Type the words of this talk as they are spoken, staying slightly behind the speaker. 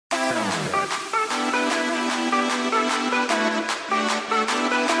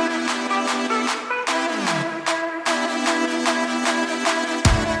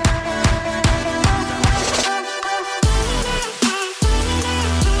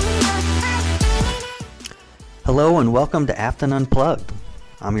Hello and welcome to Affton Unplugged.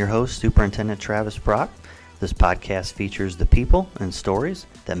 I'm your host, Superintendent Travis Brock. This podcast features the people and stories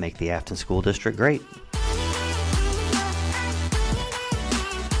that make the Affton School District great.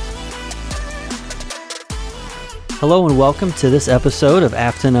 Hello and welcome to this episode of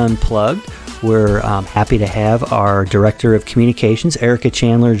Affton Unplugged. We're happy to have our Director of Communications, Erica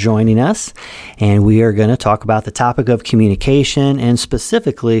Chandler, joining us, and we are going to talk about the topic of communication and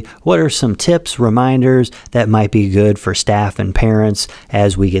specifically what are some tips, reminders that might be good for staff and parents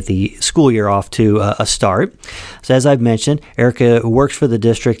as we get the school year off to a start. So as I've mentioned, Erica works for the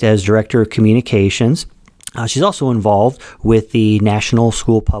district as Director of Communications. She's also involved with the National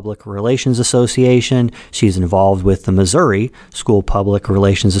School Public Relations Association. She's involved with the Missouri School Public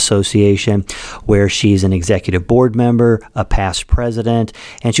Relations Association, where she's an executive board member, a past president,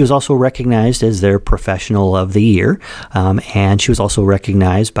 and she was also recognized as their Professional of the Year. And she was also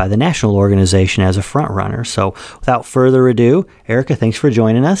recognized by the national organization as a front runner. So without further ado, Erica, thanks for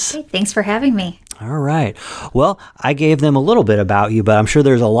joining us. Hey, thanks for having me. All right. Well, I gave them a little bit about you, but I'm sure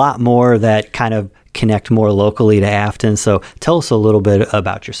there's a lot more that kind of connect more locally to Affton. So tell us a little bit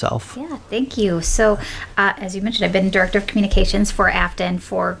about yourself. Yeah, thank you. So as you mentioned, I've been Director of Communications for Affton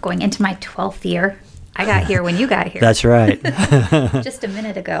for going into my 12th year. I got here when you got here. That's right. Just a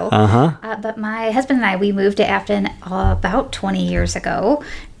minute ago. But my husband and I, we moved to Affton about 20 years ago.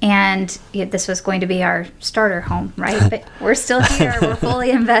 And this was going to be our starter home, right? But we're still here. We're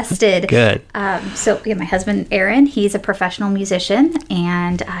fully invested. Good. So my husband, Aaron, he's a professional musician.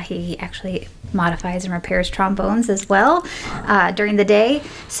 And he actually modifies and repairs trombones as well during the day.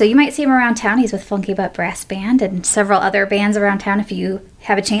 So you might see him around town. He's with Funky Butt Brass Band and several other bands around town. If you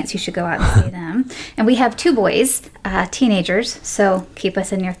have a chance, you should go out and see them. And we have two boys, teenagers, so keep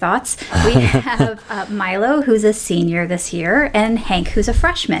us in your thoughts. We have Milo, who's a senior this year, and Hank, who's a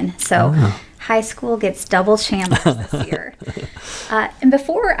freshman. So high school gets double champs this year. And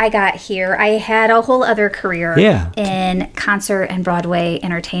before I got here, I had a whole other career in concert and Broadway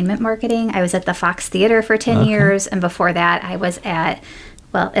entertainment marketing. I was at the Fox Theater for 10 years, and before that, I was at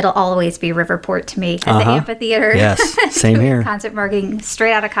it'll always be Riverport to me at the amphitheater. Yes, same here. Concert marketing.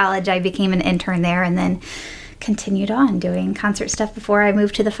 Straight out of college, I became an intern there and then continued on doing concert stuff before I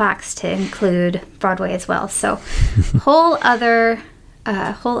moved to the Fox to include Broadway as well. So whole other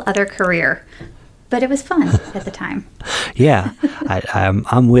career. But it was fun at the time. Yeah,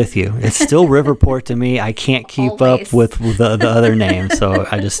 I'm with you. It's still Riverport to me. I can't keep up with the other names, so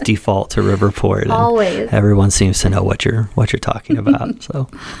I just default to Riverport. And always. Everyone seems to know what you're talking about. So,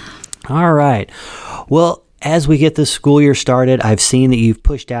 all right. Well, as we get this school year started, I've seen that you've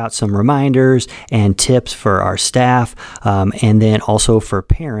pushed out some reminders and tips for our staff, and then also for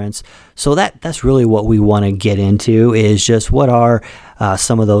parents. So that's really what we want to get into is just what are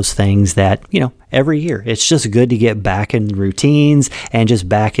some of those things that, every year. It's just good to get back in routines and just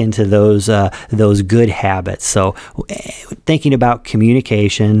back into those good habits. So thinking about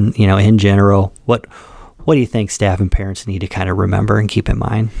communication, in general, what do you think staff and parents need to kind of remember and keep in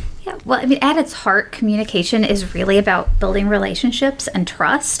mind? Yeah, well, at its heart, communication is really about building relationships and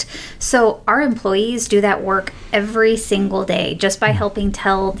trust. So our employees do that work every single day just by helping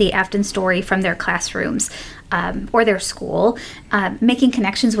tell the Affton story from their classrooms or their school, making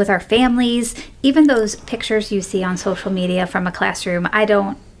connections with our families, even those pictures you see on social media from a classroom. I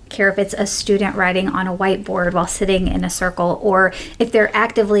don't care if it's a student writing on a whiteboard while sitting in a circle, or if they're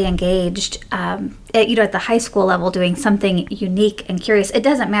actively engaged at the high school level doing something unique and curious. It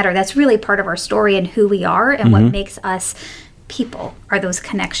doesn't matter. That's really part of our story and who we are, and what makes us people are those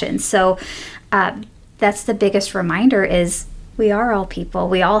connections. So that's the biggest reminder is we are all people.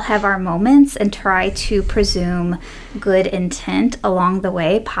 We all have our moments, and try to presume good intent along the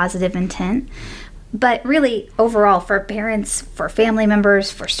way, positive intent. But really, overall, for parents, for family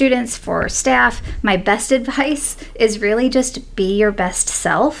members, for students, for staff, my best advice is really just be your best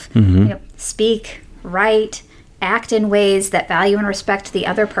self. Speak, write, act in ways that value and respect the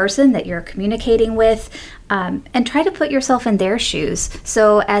other person that you're communicating with, and try to put yourself in their shoes.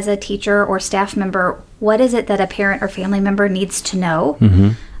 So as a teacher or staff member, what is it that a parent or family member needs to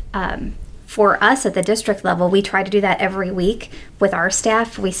know? For us at the district level, we try to do that every week with our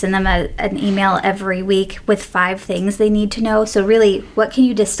staff. We send them an email every week with 5 things they need to know. So really, what can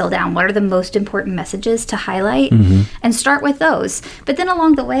you distill down? What are the most important messages to highlight? And start with those. But then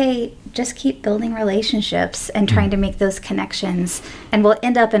along the way, just keep building relationships and trying to make those connections. And we'll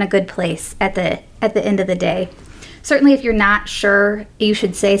end up in a good place at the end of the day. Certainly, if you're not sure, you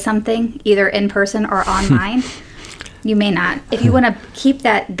should say something, either in person or online. You may not. If you want to keep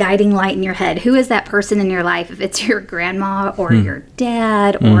that guiding light in your head, who is that person in your life? If it's your grandma or your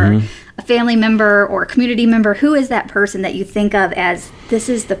dad or a family member or a community member, who is that person that you think of as, this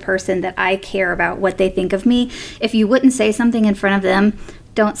is the person that I care about what they think of me? If you wouldn't say something in front of them,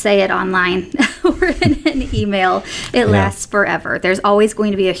 don't say it online or in an email. It lasts forever. There's always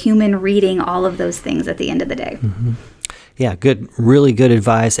going to be a human reading all of those things at the end of the day. Yeah, really good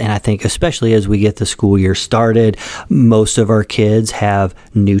advice. And I think especially as we get the school year started, most of our kids have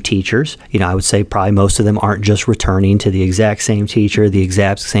new teachers. I would say probably most of them aren't just returning to the exact same teacher, the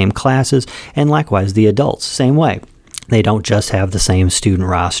exact same classes, and likewise the adults, same way. They don't just have the same student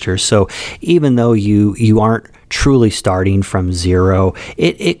roster. So even though you aren't truly starting from zero,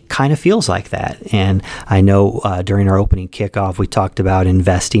 it kind of feels like that. And I know during our opening kickoff, we talked about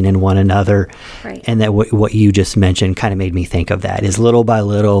investing in one another. Right. And that what you just mentioned kind of made me think of that, is little by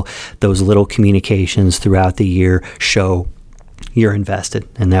little, those little communications throughout the year show you're invested.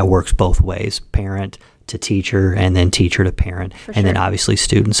 And that works both ways, parent to teacher, and then teacher to parent, and then obviously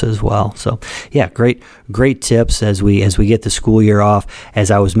students as well. So yeah, great tips as we get the school year off.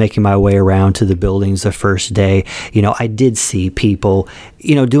 As I was making my way around to the buildings the first day, I did see people,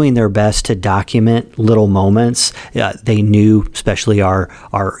 doing their best to document little moments. They knew, especially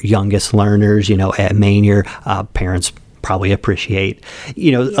our youngest learners, at Manier, parents probably appreciate,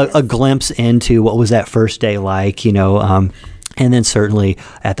 a glimpse into what was that first day like, and then certainly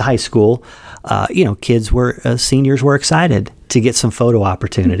at the high school, seniors were excited to get some photo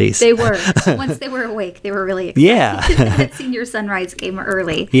opportunities. They were. Once they were awake, they were really excited. Yeah. That senior sunrise came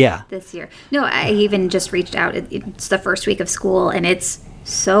early this year. No, I even just reached out. It's the first week of school, and it's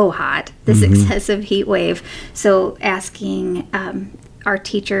so hot, this excessive heat wave. So asking our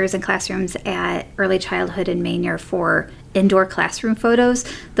teachers and classrooms at Early Childhood in Manier for indoor classroom photos,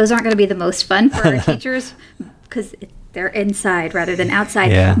 those aren't going to be the most fun for our teachers because they're inside rather than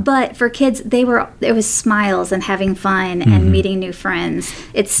outside. Yeah. But for kids, it was smiles and having fun and meeting new friends.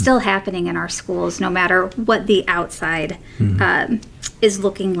 It's still happening in our schools, no matter what the outside is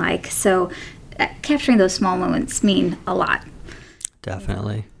looking like. So capturing those small moments mean a lot.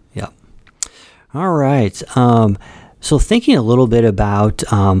 Definitely. Yep. All right. So thinking a little bit about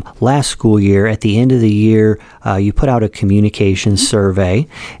last school year, at the end of the year, you put out a communication survey.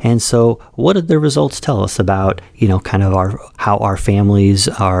 And so what did the results tell us about, kind of how our families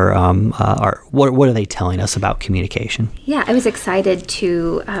are, what are they telling us about communication? Yeah, I was excited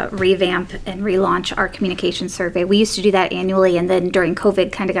to revamp and relaunch our communication survey. We used to do that annually, and then during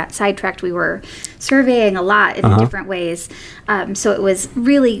COVID kind of got sidetracked. We were surveying a lot in different ways. So it was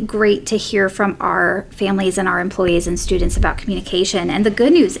really great to hear from our families and our employees and students about communication. And the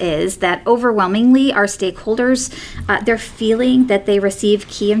good news is that overwhelmingly our stakeholders, they're feeling that they receive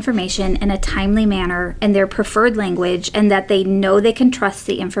key information in a timely manner in their preferred language, and that they know they can trust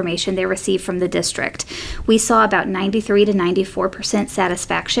the information they receive from the district. We saw about 93 to 94%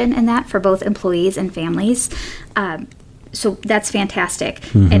 satisfaction in that for both employees and families. So that's fantastic.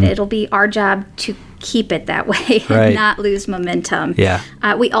 And it'll be our job to keep it that way and not lose momentum. Yeah.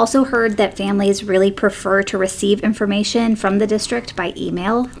 We also heard that families really prefer to receive information from the district by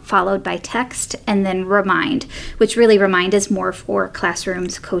email, followed by text, and then remind, which really remind is more for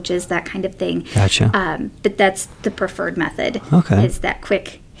classrooms, coaches, that kind of thing. Gotcha. But that's the preferred method. Okay. Is that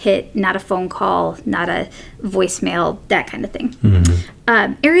quick hit, not a phone call, not a voicemail, that kind of thing.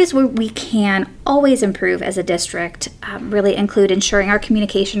 Areas where we can always improve as a district really include ensuring our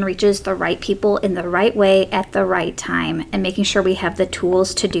communication reaches the right people in the right way at the right time, and making sure we have the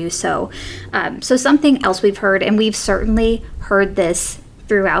tools to do so. So something else we've heard, and we've certainly heard this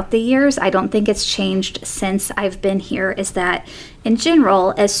throughout the years, I don't think it's changed since I've been here, is that in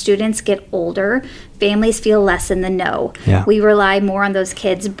general, as students get older, families feel less in the know. Yeah. We rely more on those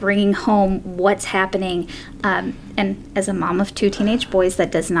kids bringing home what's happening. And as a mom of 2 teenage boys,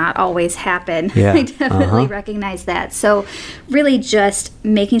 that does not always happen. Yeah. I definitely recognize that. So really just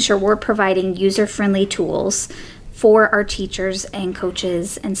making sure we're providing user-friendly tools for our teachers and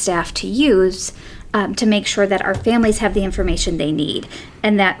coaches and staff to use to make sure that our families have the information they need.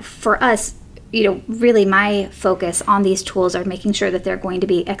 And that for us, really my focus on these tools are making sure that they're going to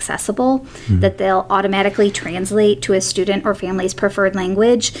be accessible, that they'll automatically translate to a student or family's preferred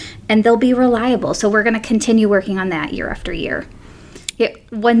language, and they'll be reliable. So we're going to continue working on that year after year.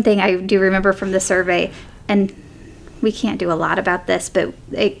 One thing I do remember from the survey, and we can't do a lot about this, but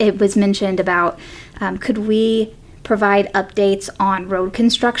it was mentioned about could we provide updates on road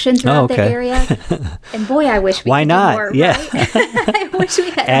construction throughout the area. And boy, I wish we Why could not? do more. Yeah. Right? I wish we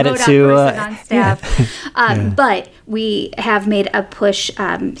had Add a it road to, person on staff. But we have made a push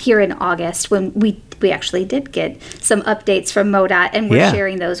here in August when we we actually did get some updates from MoDOT, and we're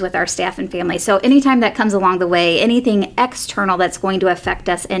sharing those with our staff and family. So anytime that comes along the way, anything external that's going to affect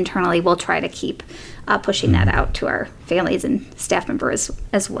us internally, we'll try to keep pushing that out to our families and staff members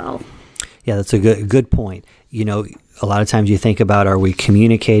as well. Yeah, that's a good point. You know, a lot of times you think about, are we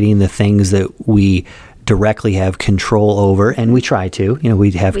communicating the things that we directly have control over? And we try to. You know,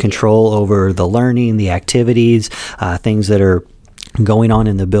 we have control over the learning, the activities, things that are going on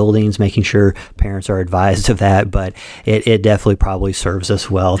in the buildings, making sure parents are advised of that. But it definitely probably serves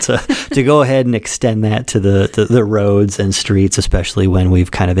us well to go ahead and extend that to the roads and streets, especially when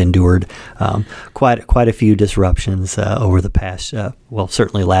we've kind of endured quite a few disruptions over the past,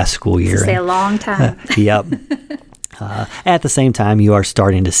 certainly last school year. Say a long time. Yep. At the same time, you are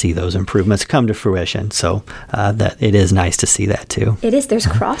starting to see those improvements come to fruition. So that it is nice to see that too. It is. There's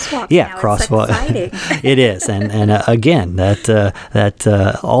crosswalks now. Crosswalk. It's exciting. It is. And again,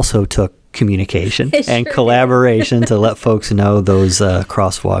 that also took communication and collaboration to let folks know those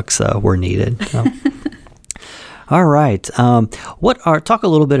crosswalks were needed. So. All right. Talk a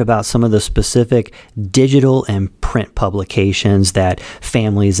little bit about some of the specific digital and print publications that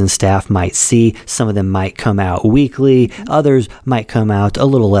families and staff might see. Some of them might come out weekly. Others might come out a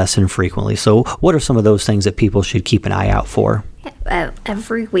little less infrequently. So what are some of those things that people should keep an eye out for?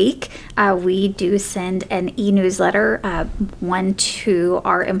 Every week, we do send an e-newsletter, one to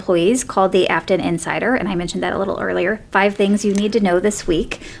our employees called the Affton Insider, and I mentioned that a little earlier. 5 things you need to know this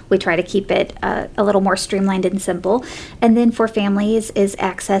week. We try to keep it a little more streamlined and simple. And then for families is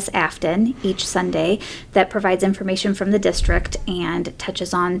Access Affton each Sunday that provides information from the district and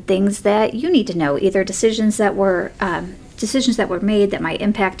touches on things that you need to know, either decisions that were made that might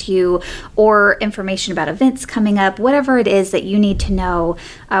impact you, or information about events coming up, whatever it is that you need to know.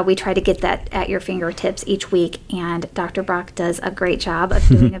 We try to get that at your fingertips each week, and Dr. Brock does a great job of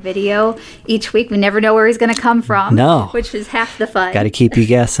doing a video each week. We never know where he's going to come from, which is half the fun. Got to keep you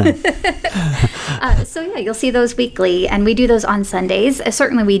guessing. So you'll see those weekly, and we do those on Sundays.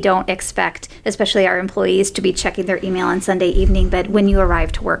 Certainly we don't expect, especially our employees, to be checking their email on Sunday evening, but when you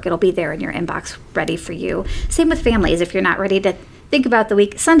arrive to work, it'll be there in your inbox ready for you. Same with families. If you're not ready to think about the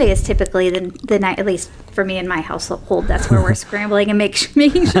week, Sunday is typically the night, at least for me and my household, that's where we're scrambling and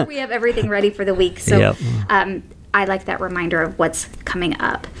making sure we have everything ready for the week. So I like that reminder of what's coming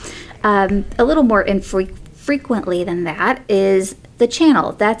up. A little more frequently than that is the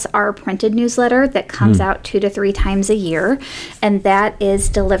channel. That's our printed newsletter that comes out 2 to 3 times a year, and that is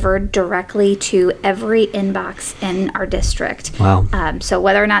delivered directly to every inbox in our district. Wow. So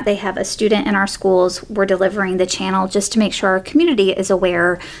whether or not they have a student in our schools, we're delivering the channel just to make sure our community is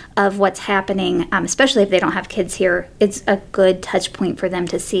aware of what's happening, especially if they don't have kids here. It's a good touch point for them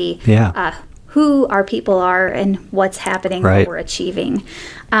to see who our people are and what's happening, what we're achieving.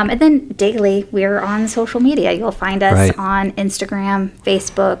 And then daily, we're on social media. You'll find us on Instagram,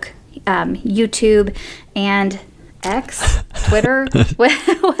 Facebook, YouTube, and X, Twitter,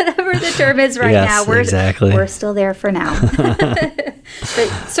 whatever the term is now. We're still there for now. But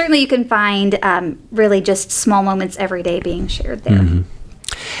certainly you can find really just small moments every day being shared there. Mm-hmm.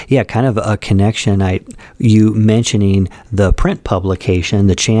 Yeah, kind of a connection. You mentioning the print publication,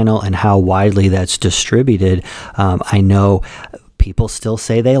 the channel, and how widely that's distributed. I know people still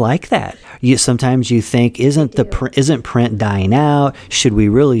say they like that. Sometimes you think, isn't print dying out? Should we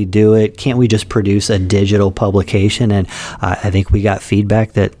really do it? Can't we just produce a digital publication? And I think we got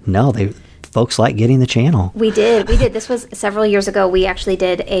feedback that folks like getting the channel. We did. This was several years ago. We actually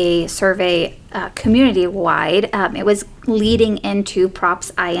did a survey community-wide. It was leading into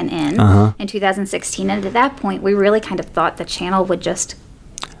Props INN in 2016. And at that point, we really kind of thought the channel would just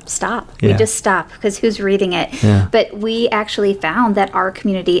stop. We just stop because who's reading it? Yeah. But we actually found that our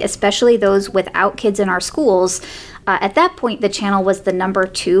community, especially those without kids in our schools, at that point, the channel was the number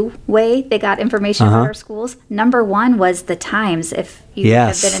 2 way they got information about our schools. Number 1 was the Times. If you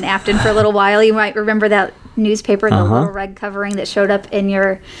have been in Affton for a little while, you might remember that newspaper, the little red covering that showed up in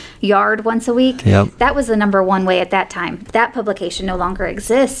your yard once a week. Yep. That was the number 1 way at that time. That publication no longer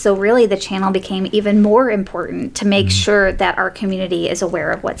exists. So really the channel became even more important to make sure that our community is aware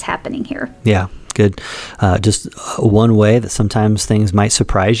of what's happening here. Yeah. Good. Just one way that sometimes things might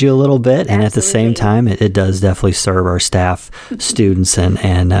surprise you a little bit. And at the same time, it does definitely serve our staff, students,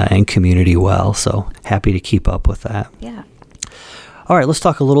 and community well. So happy to keep up with that. Yeah. All right, let's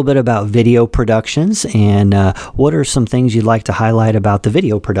talk a little bit about video productions, and what are some things you'd like to highlight about the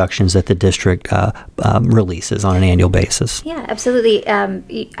video productions that the district releases on an annual basis? Yeah, absolutely.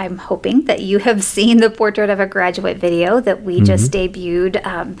 I'm hoping that you have seen the Portrait of a Graduate video that we just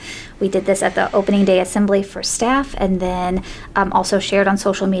debuted. We did this at the opening day assembly for staff, and then also shared on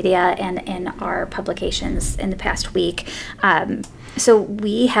social media and in our publications in the past week. So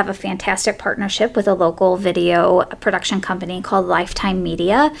we have a fantastic partnership with a local video production company called Lifetime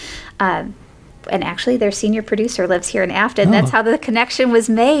Media. And actually, their senior producer lives here in Affton. That's how the connection was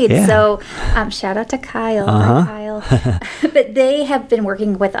made. Yeah. So shout out to Kyle. Hi, Kyle. But they have been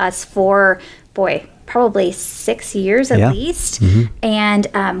working with us for, probably 6 years at least. And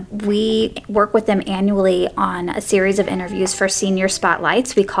we work with them annually on a series of interviews for senior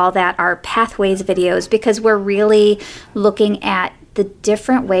spotlights. We call that our Pathways videos, because we're really looking at the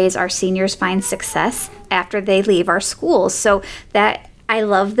different ways our seniors find success after they leave our schools. So that I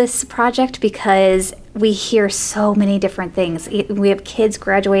love this project because we hear so many different things. We have kids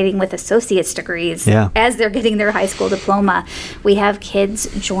graduating with associate's degrees as they're getting their high school diploma. We have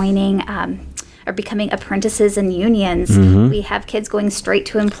kids joining or becoming apprentices in unions. We have kids going straight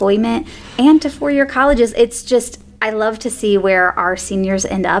to employment and to four-year colleges. It's just, I love to see where our seniors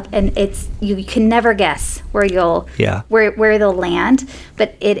end up, and it's you can never guess where where they'll land,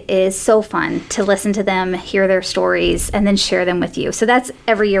 but it is so fun to listen to them, hear their stories, and then share them with you. So that's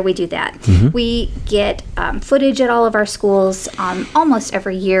every year we do that. We get footage at all of our schools almost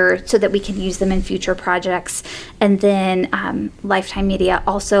every year so that we can use them in future projects. And then Lifetime Media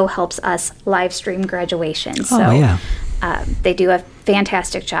also helps us live stream graduation. They do a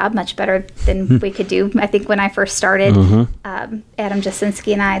fantastic job, much better than we could do. I think when I first started, Adam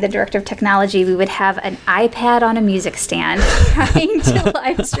Jasinski and I, the director of technology, we would have an iPad on a music stand trying to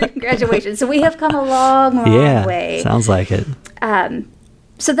live stream graduation. So we have come a long way. Sounds like it.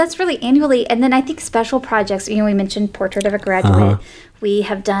 So that's really annually. And then I think special projects, we mentioned Portrait of a Graduate. We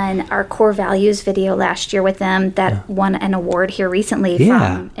have done our core values video last year with them that won an award here recently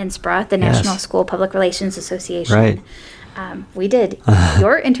from NSPRA, the National School Public Relations Association. Right. We did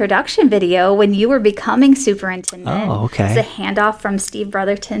your introduction video when you were becoming superintendent. Oh, okay. It's a handoff from Steve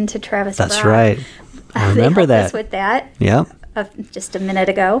Brotherton to Travis Brock. That's right. I remember they helped that. us with that. Yep. Just a minute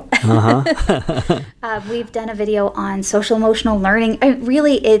ago. We've done a video on social emotional learning.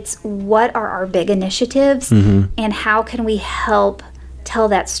 Really, it's what are our big initiatives and how can we help tell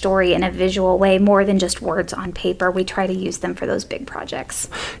that story in a visual way more than just words on paper. We try to use them for those big projects.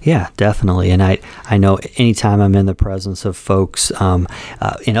 Yeah, definitely. And I know anytime I'm in the presence of folks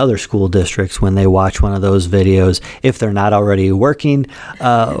in other school districts, when they watch one of those videos, if they're not already working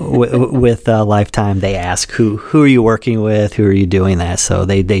with Lifetime, they ask, who are you working with? Who are you doing that? So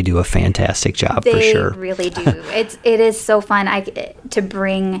they do a fantastic job for sure. They really do. It is so fun to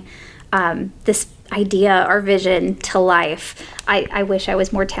bring this idea or vision to life. I wish I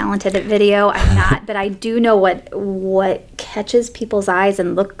was more talented at video. I'm not, but I do know what catches people's eyes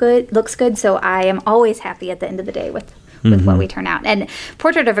and looks good. So I am always happy at the end of the day with what we turn out. And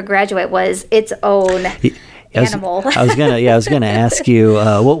Portrait of a Graduate was its own animal. I was gonna ask you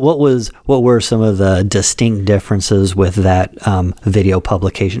what were some of the distinct differences with that video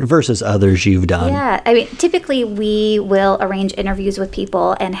publication versus others you've done? Yeah, I mean, typically we will arrange interviews with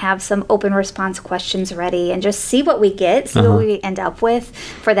people and have some open response questions ready and just see what we get, see what we end up with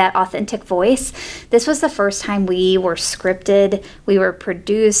for that authentic voice. This was the first time we were scripted, we were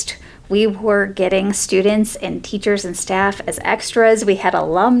produced. We were getting students and teachers and staff as extras. We had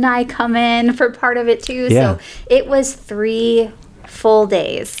alumni come in for part of it too. Yeah. So it was 3 full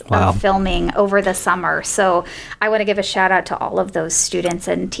days of filming over the summer. So I want to give a shout out to all of those students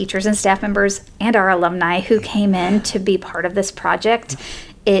and teachers and staff members and our alumni who came in to be part of this project.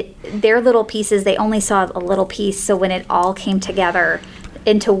 Their little pieces, they only saw a little piece. So when it all came together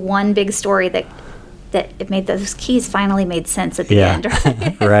into one big story that it made those keys finally made sense at the end.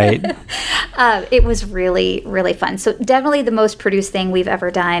 Right. It was really, really fun. So definitely the most produced thing we've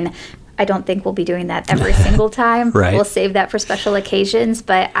ever done. I don't think we'll be doing that every single time. Right. We'll save that for special occasions,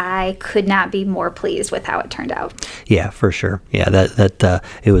 but I could not be more pleased with how it turned out. Yeah, for sure. Yeah, that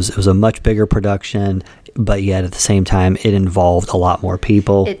it was a much bigger production, but yet at the same time it involved a lot more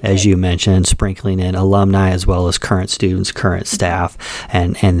people, as you mentioned, sprinkling in alumni as well as current students, current staff,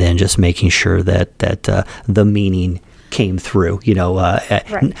 and then just making sure that the meaning came through,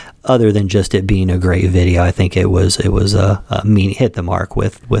 other than just it being a great video. I think it was a meaning, hit the mark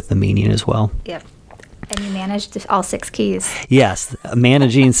with the meaning as well. Yep. And you managed all 6 keys. Yes,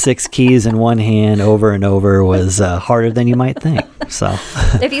 managing 6 keys in one hand over and over was harder than you might think. So,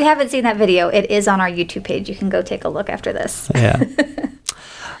 if you haven't seen that video, it is on our YouTube page. You can go take a look after this. Yeah.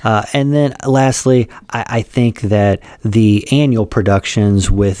 And then lastly, I think that the annual productions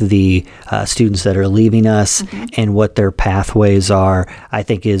with the students that are leaving us and what their pathways are, I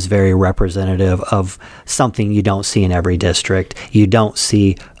think is very representative of something you don't see in every district. You don't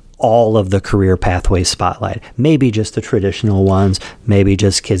see all of the career pathways spotlight. Maybe just the traditional ones, maybe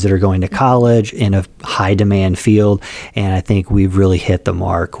just kids that are going to college in a high demand field. And I think we've really hit the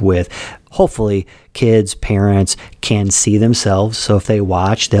mark with hopefully kids, parents can see themselves. So if they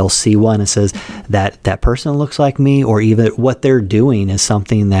watch, they'll see one that says that person looks like me, or even what they're doing is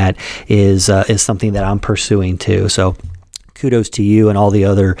something that is something that I'm pursuing too. So kudos to you and all the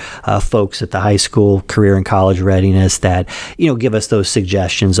other folks at the high school career and college readiness that, give us those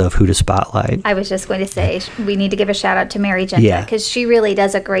suggestions of who to spotlight. I was just going to say, we need to give a shout out to Mary Genta, because she really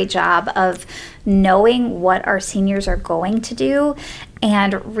does a great job of knowing what our seniors are going to do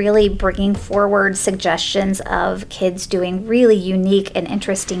and really bringing forward suggestions of kids doing really unique and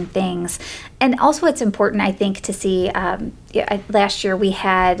interesting things. And also it's important, I think, to see, last year we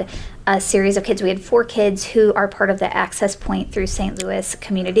had a series of kids. We had 4 kids who are part of the Access Point through St. Louis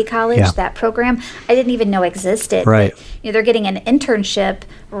Community College, that program I didn't even know existed. Right. But, they're getting an internship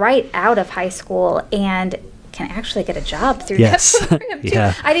right out of high school and can actually get a job through that program too.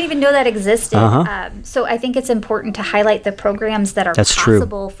 Yeah. I didn't even know that existed. So I think it's important to highlight the programs that are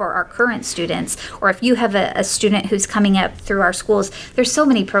possible for our current students, or if you have a student who's coming up through our schools, there's so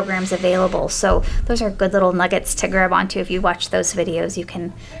many programs available. So those are good little nuggets to grab onto. If you watch those videos, you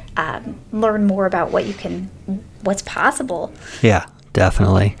can learn more about what's possible. Yeah,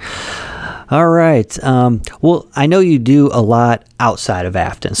 definitely. All right. Well, I know you do a lot outside of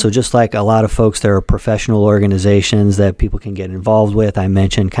Affton. So just like a lot of folks, there are professional organizations that people can get involved with. I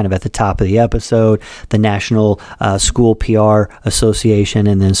mentioned kind of at the top of the episode, the National School PR Association,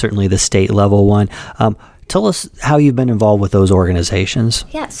 and then certainly the state level one. Tell us how you've been involved with those organizations.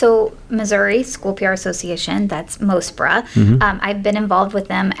 Yeah, so Missouri School PR Association, that's MOSPRA. I've been involved with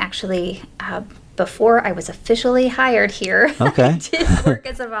them actually before I was officially hired here. Okay. I did work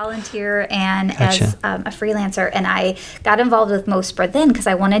as a volunteer and as a freelancer, and I got involved with MOSPRA then because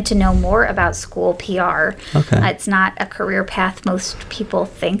I wanted to know more about school PR. Okay. It's not a career path most people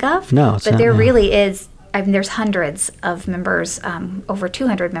think of. No, it's but not, there really is. There's hundreds of members, over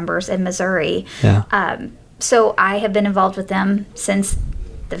 200 members in Missouri. Yeah. So I have been involved with them since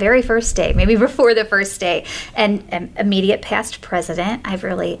the very first day, maybe before the first day, and immediate past president. I've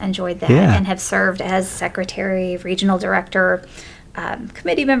really enjoyed that and have served as secretary, regional director,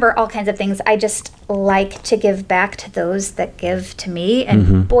 committee member, all kinds of things. I just like to give back to those that give to me,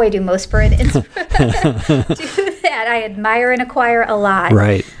 and boy, do MOSPRA and INSPRA do that. I admire and acquire a lot.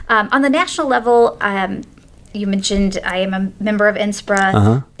 Right. On the national level, you mentioned I am a member of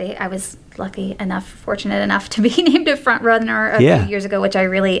INSPRA. I was fortunate enough to be named a front runner a few years ago, which I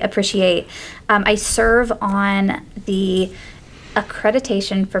really appreciate. I serve on the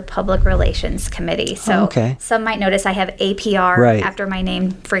Accreditation for Public Relations Committee. So some might notice I have APR after my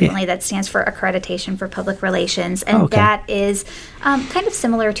name frequently. That stands for Accreditation for Public Relations. And that is kind of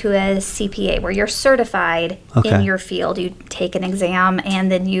similar to a CPA, where you're certified in your field. You take an exam,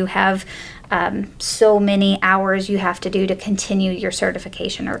 and then you have so many hours you have to do to continue your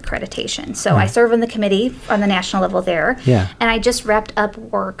certification or accreditation. So I serve on the committee on the national level there. And I just wrapped up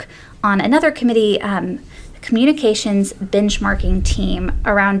work on another committee, communications benchmarking team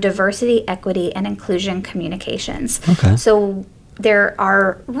around diversity, equity, and inclusion communications. So there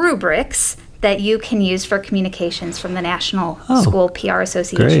are rubrics that you can use for communications from the National School PR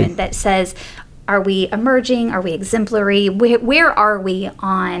Association that says, are we emerging? Are we exemplary? Where are we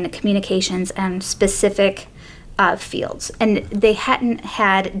on communications and specific fields? And they hadn't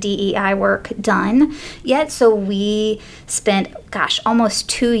had DEI work done yet, so we spent, almost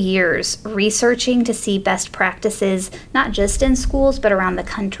 2 years researching to see best practices, not just in schools, but around the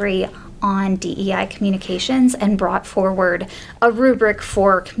country on DEI communications, and brought forward a rubric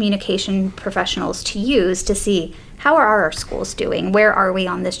for communication professionals to use to see how are our schools doing? Where are we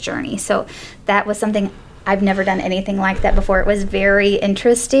on this journey? So that was something, I've never done anything like that before. It was very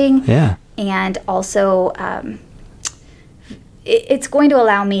interesting. Yeah. And also, it's going to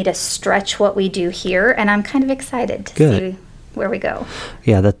allow me to stretch what we do here, and I'm kind of excited to see where we go.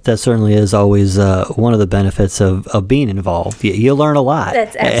 Yeah, that certainly is always one of the benefits of being involved. You learn a lot.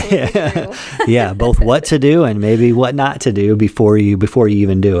 That's absolutely true. Yeah, both what to do and maybe what not to do before you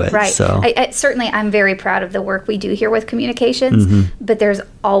even do it. Right. So Certainly, I'm very proud of the work we do here with communications, but there's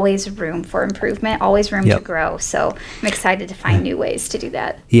always room for improvement, always room to grow. So I'm excited to find new ways to do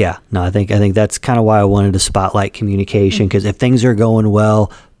that. Yeah, no, I think that's kind of why I wanted to spotlight communication, because if things are going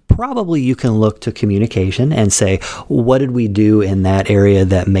well, probably you can look to communication and say, what did we do in that area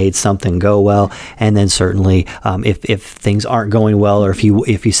that made something go well? And then certainly, if things aren't going well, or if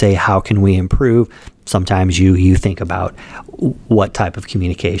you say, how can we improve? Sometimes you think about what type of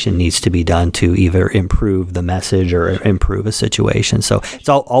communication needs to be done to either improve the message or improve a situation. So it's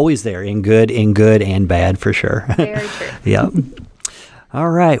always there in good and bad, for sure. Very true. Yeah.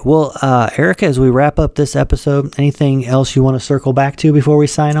 All right. Well, Erica, as we wrap up this episode, anything else you want to circle back to before we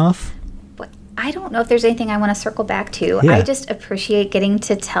sign off? I don't know if there's anything I want to circle back to. Yeah. I just appreciate getting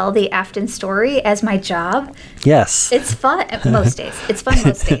to tell the Affton story as my job. Yes. It's fun most days. It's fun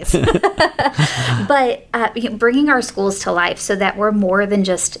most days. But bringing our schools to life so that we're more than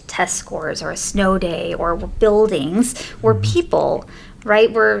just test scores or a snow day or buildings. We're people,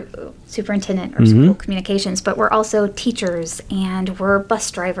 right? We're superintendent or school communications, but we're also teachers, and we're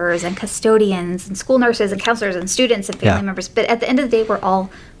bus drivers and custodians and school nurses and counselors and students and family members. But at the end of the day, we're all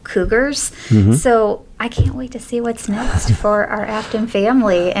Cougars. So I can't wait to see what's next for our Affton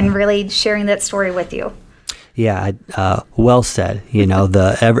family and really sharing that story with you. Yeah, well said.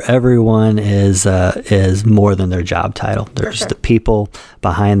 Everyone is more than their job title. There's the people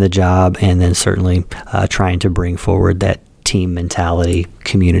behind the job, and then certainly trying to bring forward that team mentality,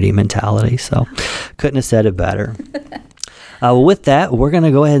 community mentality. So couldn't have said it better. With that, we're going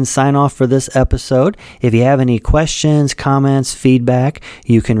to go ahead and sign off for this episode. If you have any questions, comments, feedback,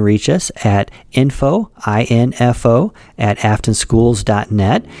 you can reach us at info at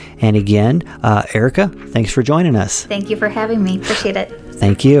aftonschools.net. And again, Erica, thanks for joining us. Thank you for having me. Appreciate it.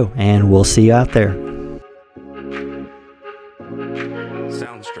 Thank you, and we'll see you out there.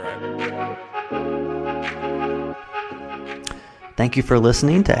 Thank you for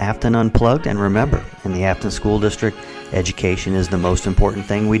listening to Affton Unplugged, and remember, in the Affton School District, education is the most important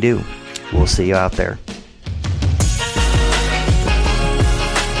thing we do. We'll see you out there.